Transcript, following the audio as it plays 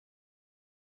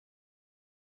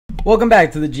Welcome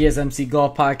back to the GSMC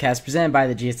Golf Podcast presented by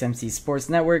the GSMC Sports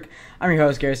Network. I'm your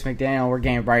host, Garrett McDaniel. We're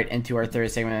getting right into our third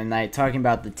segment of the night, talking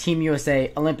about the Team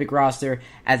USA Olympic roster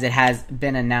as it has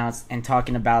been announced and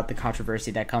talking about the controversy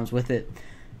that comes with it.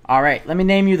 All right, let me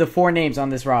name you the four names on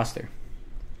this roster.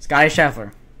 Scottie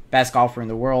Scheffler, best golfer in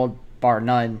the world, bar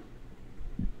none.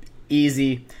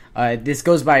 Easy. This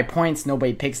goes by points.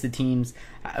 Nobody picks the teams,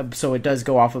 so it does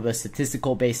go off of a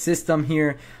statistical-based system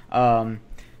here.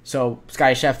 So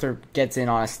Scottie Scheffler gets in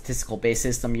on a statistical-based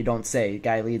system. You don't say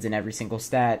guy leads in every single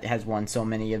stat, has won so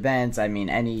many events. I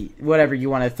mean, whatever you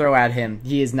want to throw at him,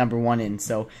 he is number one in.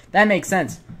 So that makes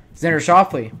sense. Xander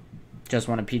Schauffele just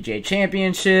won a PGA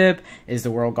Championship, is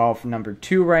the world golf number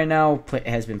 2 right now,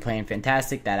 has been playing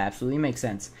fantastic. That absolutely makes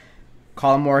sense.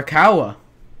 Collin Morikawa,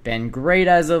 been great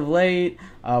as of late,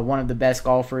 one of the best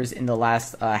golfers in the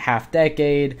last half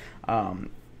decade.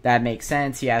 That makes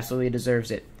sense. He absolutely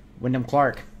deserves it. Wyndham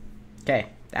Clark. Okay,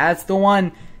 that's the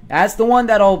one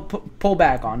that I'll pull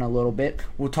back on a little bit.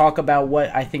 We'll talk about what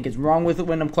I think is wrong with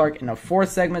Wyndham Clark in a fourth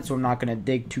segment, so I'm not going to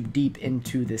dig too deep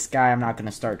into this guy. I'm not going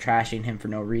to start trashing him for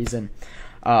no reason.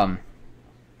 That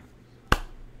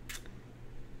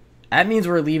means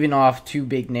we're leaving off two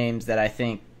big names that I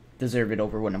think deserve it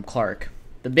over Wyndham Clark.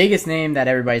 The biggest name that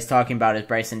everybody's talking about is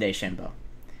Bryson DeChambeau.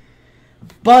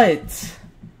 But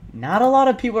not a lot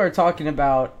of people are talking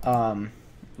about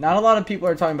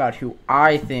who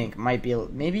I think might be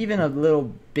maybe even a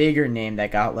little bigger name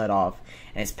that got let off,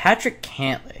 and it's Patrick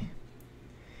Cantlay.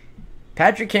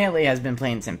 Patrick Cantlay has been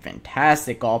playing some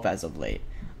fantastic golf as of late.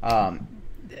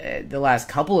 The last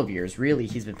couple of years, really,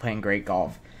 he's been playing great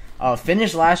golf.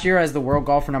 Finished last year as the world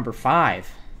golfer number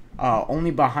 5, only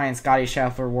behind Scottie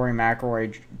Scheffler, Rory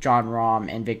McIlroy, Jon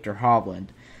Rahm, and Victor Hovland.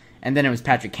 And then it was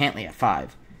Patrick Cantlay at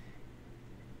 5.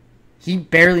 He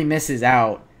barely misses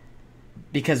out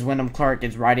because Wyndham Clark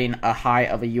is riding a high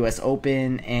of a U.S.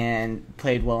 Open and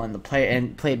played well in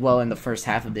the first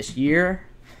half of this year.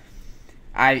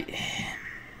 I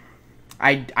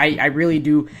really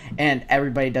do, and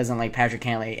everybody doesn't like Patrick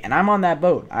Cantlay, and I'm on that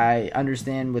boat. I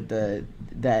understand with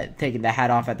that taking the hat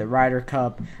off at the Ryder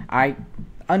Cup. I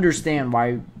understand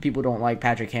why people don't like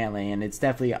Patrick Cantlay, and it's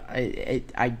definitely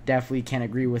I definitely can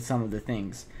agree with some of the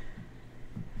things.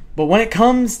 But when it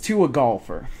comes to a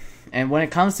golfer, and when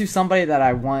it comes to somebody that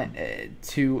I want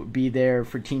to be there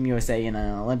for Team USA in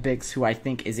an Olympics, who I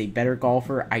think is a better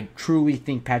golfer, I truly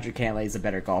think Patrick Cantlay is a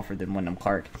better golfer than Wyndham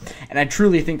Clark. And I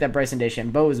truly think that Bryson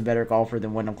DeChambeau is a better golfer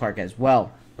than Wyndham Clark as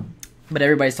well. But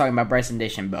everybody's talking about Bryson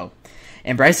DeChambeau.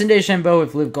 And Bryson DeChambeau,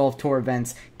 if Live Golf Tour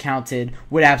events counted,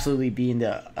 would absolutely be in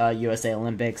the USA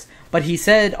Olympics. But he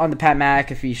said on the Pat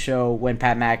McAfee show, when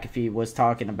Pat McAfee was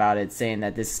talking about it, saying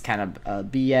that this is kind of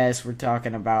BS. We're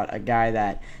talking about a guy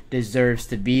that deserves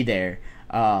to be there.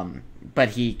 But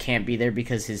he can't be there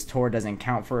because his tour doesn't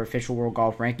count for official world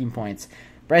golf ranking points.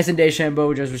 Bryson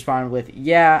DeChambeau just responded with,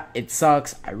 yeah, it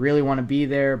sucks. I really want to be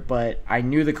there, but I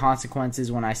knew the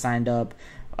consequences when I signed up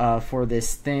for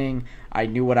this thing. I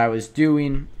knew what I was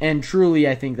doing, and truly,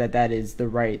 I think that is the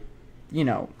right,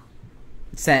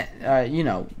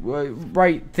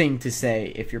 right thing to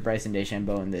say if you're Bryson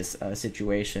DeChambeau in this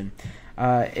situation.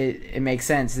 It makes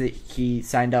sense that he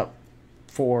signed up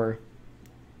for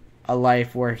a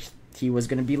life where he was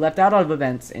going to be left out of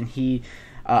events, and he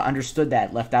understood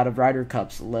that, left out of Ryder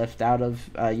Cups, left out of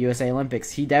USA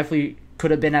Olympics. He definitely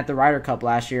could have been at the Ryder Cup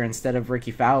last year instead of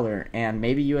Ricky Fowler, and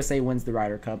maybe USA wins the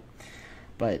Ryder Cup.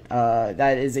 But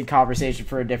that is a conversation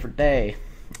for a different day.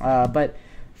 But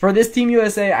for this Team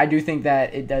USA, I do think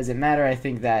that it doesn't matter. I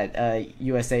think that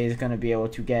USA is going to be able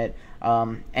to get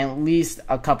at least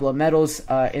a couple of medals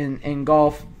in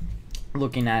golf.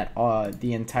 Looking at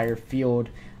the entire field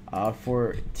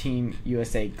for Team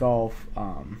USA Golf,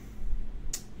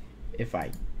 if I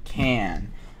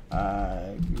can,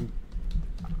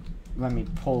 let me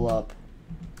pull up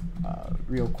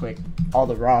real quick all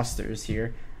the rosters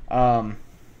here.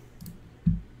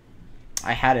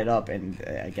 I had it up, and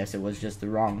I guess it was just the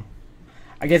wrong.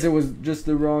 I guess it was just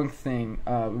the wrong thing,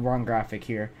 wrong graphic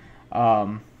here.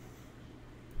 There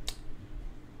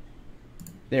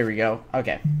we go.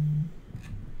 Okay.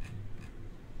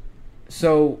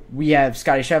 So we have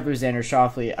Scottie Scheffler, Xander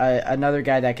Schauffele. Another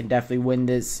guy that can definitely win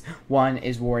this one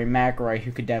is Rory McIlroy,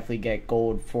 who could definitely get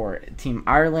gold for Team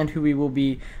Ireland, who we will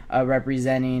be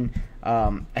representing.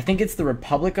 I think it's the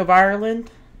Republic of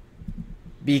Ireland,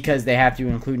 because they have to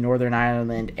include Northern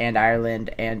Ireland,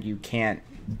 and you can't,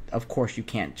 of course, you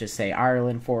can't just say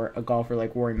Ireland for a golfer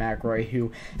like Rory McIlroy,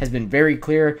 who has been very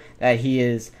clear that he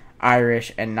is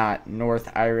Irish and not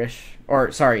North Irish,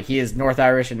 or sorry, he is North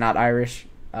Irish and not Irish.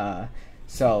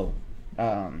 So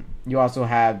You also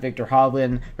have Victor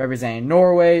Hovland representing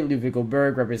Norway, Ludvig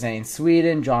Berg representing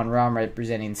Sweden, John Rahm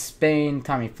representing Spain,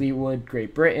 Tommy Fleetwood,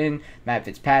 Great Britain, Matt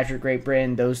Fitzpatrick, Great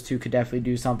Britain. Those two could definitely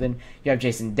do something. You have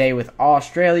Jason Day with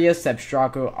Australia, Seb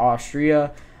Straka,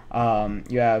 Austria.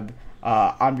 You have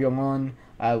Ambjomon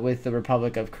with the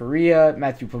Republic of Korea,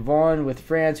 Matthew Pavon with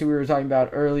France, who we were talking about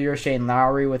earlier, Shane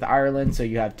Lowry with Ireland. So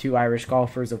you have two Irish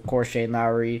golfers, of course, Shane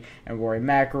Lowry and Rory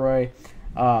McIlroy.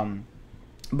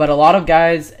 But a lot of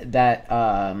guys that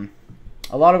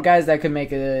could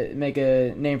make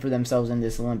a name for themselves in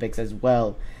this Olympics, as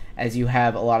well as you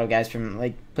have a lot of guys from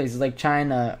like places like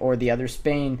China or the other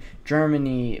Spain,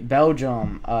 Germany,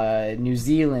 Belgium, New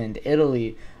Zealand,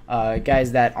 Italy.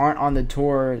 Guys that aren't on the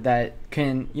tour that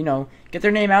can, get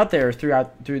their name out there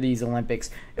through these Olympics.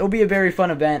 It will be a very fun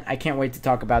event. I can't wait to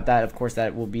talk about that. Of course,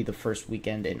 that will be the first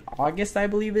weekend in August, I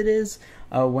believe it is,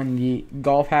 when the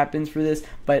golf happens for this.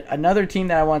 But another team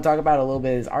that I want to talk about a little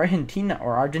bit is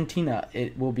Argentina.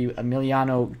 It will be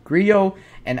Emiliano Grillo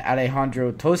and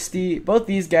Alejandro Tosti. Both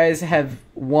these guys have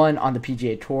won on the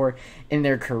PGA Tour in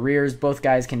their careers. Both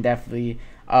guys can definitely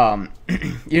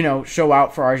show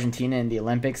out for Argentina in the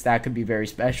Olympics. That could be very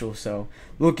special. So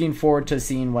looking forward to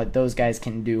seeing what those guys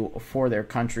can do for their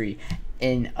country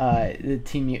in the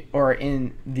team or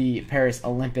in the Paris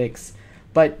Olympics.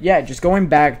 But yeah, just going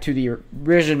back to the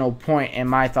original point and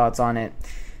my thoughts on it,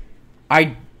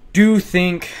 I don't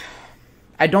think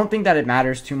that it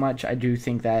matters too much. I do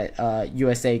think that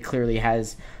USA clearly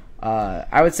has,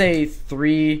 I would say,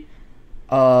 3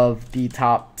 of the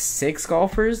top 6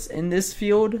 golfers in this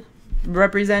field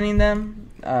representing them.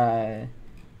 I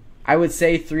would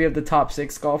say 3 of the top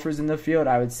 6 golfers in the field.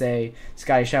 I would say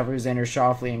Scottie Scheffler, Xander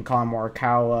Schauffele, and Collin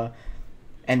Morikawa.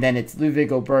 And then it's Ludvig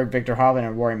Berg, Victor Hovland,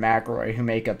 and Rory McIlroy who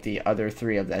make up the other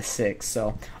 3 of that 6.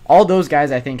 So all those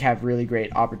guys, I think, have really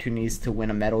great opportunities to win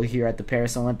a medal here at the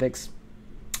Paris Olympics.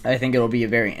 I think it'll be a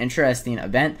very interesting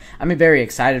event. I'm very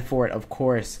excited for it, of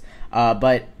course.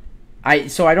 But I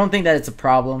don't think that it's a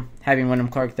problem having Wyndham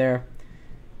Clark there.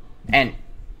 And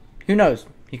who knows?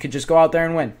 He could just go out there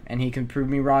and win. And he can prove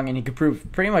me wrong. And he could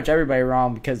prove pretty much everybody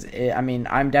wrong. Because,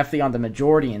 I'm definitely on the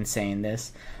majority in saying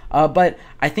this. But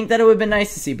I think that it would have been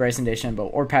nice to see Bryson DeChambeau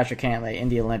or Patrick Cantlay in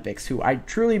the Olympics. Who I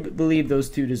truly believe those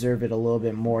two deserve it a little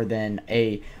bit more than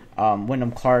a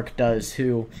Wyndham Clark does.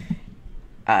 Who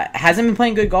hasn't been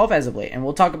playing good golf as of late. And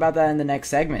we'll talk about that in the next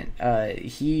segment.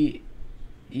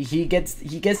 He gets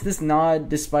this nod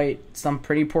despite some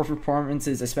pretty poor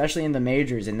performances, especially in the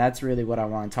majors, and that's really what I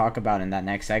want to talk about in that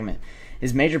next segment.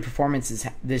 His major performances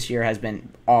this year has been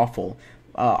awful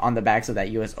on the backs of that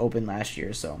U.S. Open last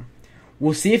year, so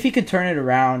we'll see if he could turn it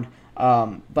around.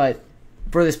 But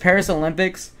for this Paris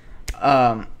Olympics,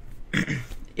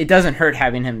 it doesn't hurt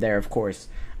having him there, of course.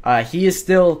 He is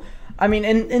still,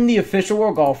 in the official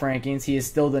world golf rankings, he is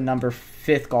still the number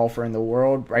 5th golfer in the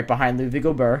world, right behind Ludvig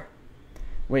Berg.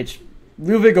 Which,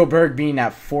 Ludvig Berg being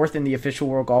at 4th in the official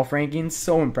world golf rankings,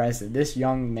 so impressive. This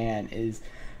young man is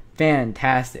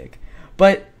fantastic.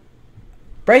 But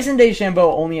Bryson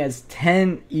DeChambeau only has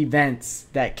 10 events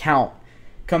that count,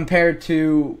 compared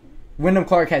to Wyndham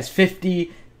Clark has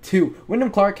 52.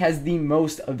 Wyndham Clark has the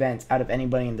most events out of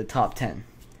anybody in the top 10.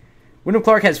 Wyndham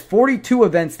Clark has 42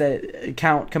 events that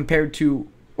count compared to,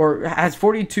 or has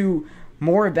 42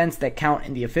 more events that count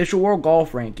in the official world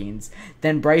golf rankings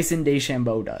than Bryson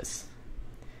DeChambeau does.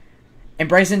 And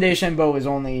Bryson DeChambeau is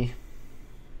only,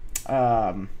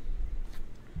 how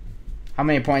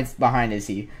many points behind is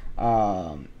he?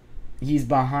 He's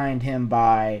behind him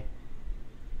by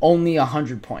only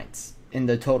 100 points in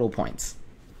the total points.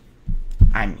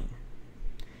 It's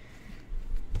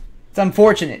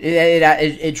unfortunate.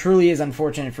 It truly is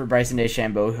unfortunate for Bryson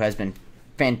DeChambeau, who has been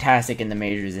fantastic in the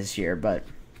majors this year, but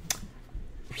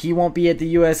he won't be at the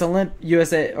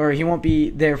USA, or he won't be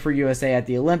there for USA at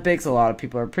the Olympics. A lot of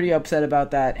people are pretty upset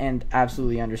about that, and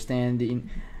absolutely understanding.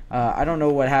 I don't know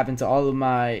what happened to all of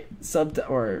my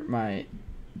my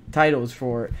titles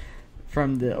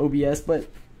from the OBS, but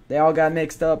they all got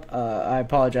mixed up. I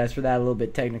apologize for that. A little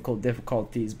bit technical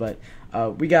difficulties, but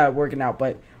we got it working out.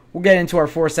 But we'll get into our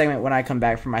 4th segment when I come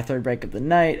back from my 3rd break of the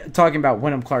night, talking about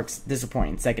Wyndham Clark's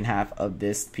disappointing second half of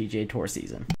this PGA Tour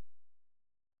season.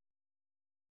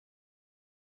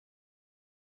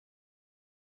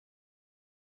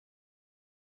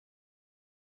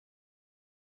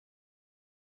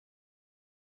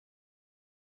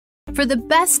 For the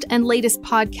best and latest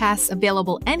podcasts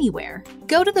available anywhere,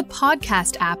 go to the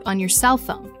podcast app on your cell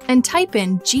phone and type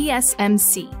in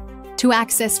GSMC. to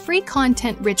access free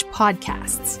content-rich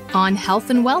podcasts on health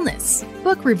and wellness,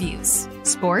 book reviews,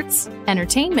 sports,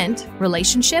 entertainment,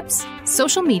 relationships,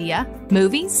 social media,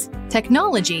 movies,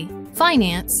 technology,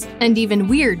 finance, and even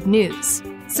weird news.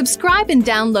 Subscribe and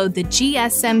download the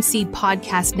GSMC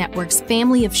Podcast Network's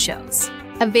family of shows,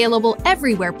 available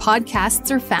everywhere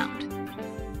podcasts are found.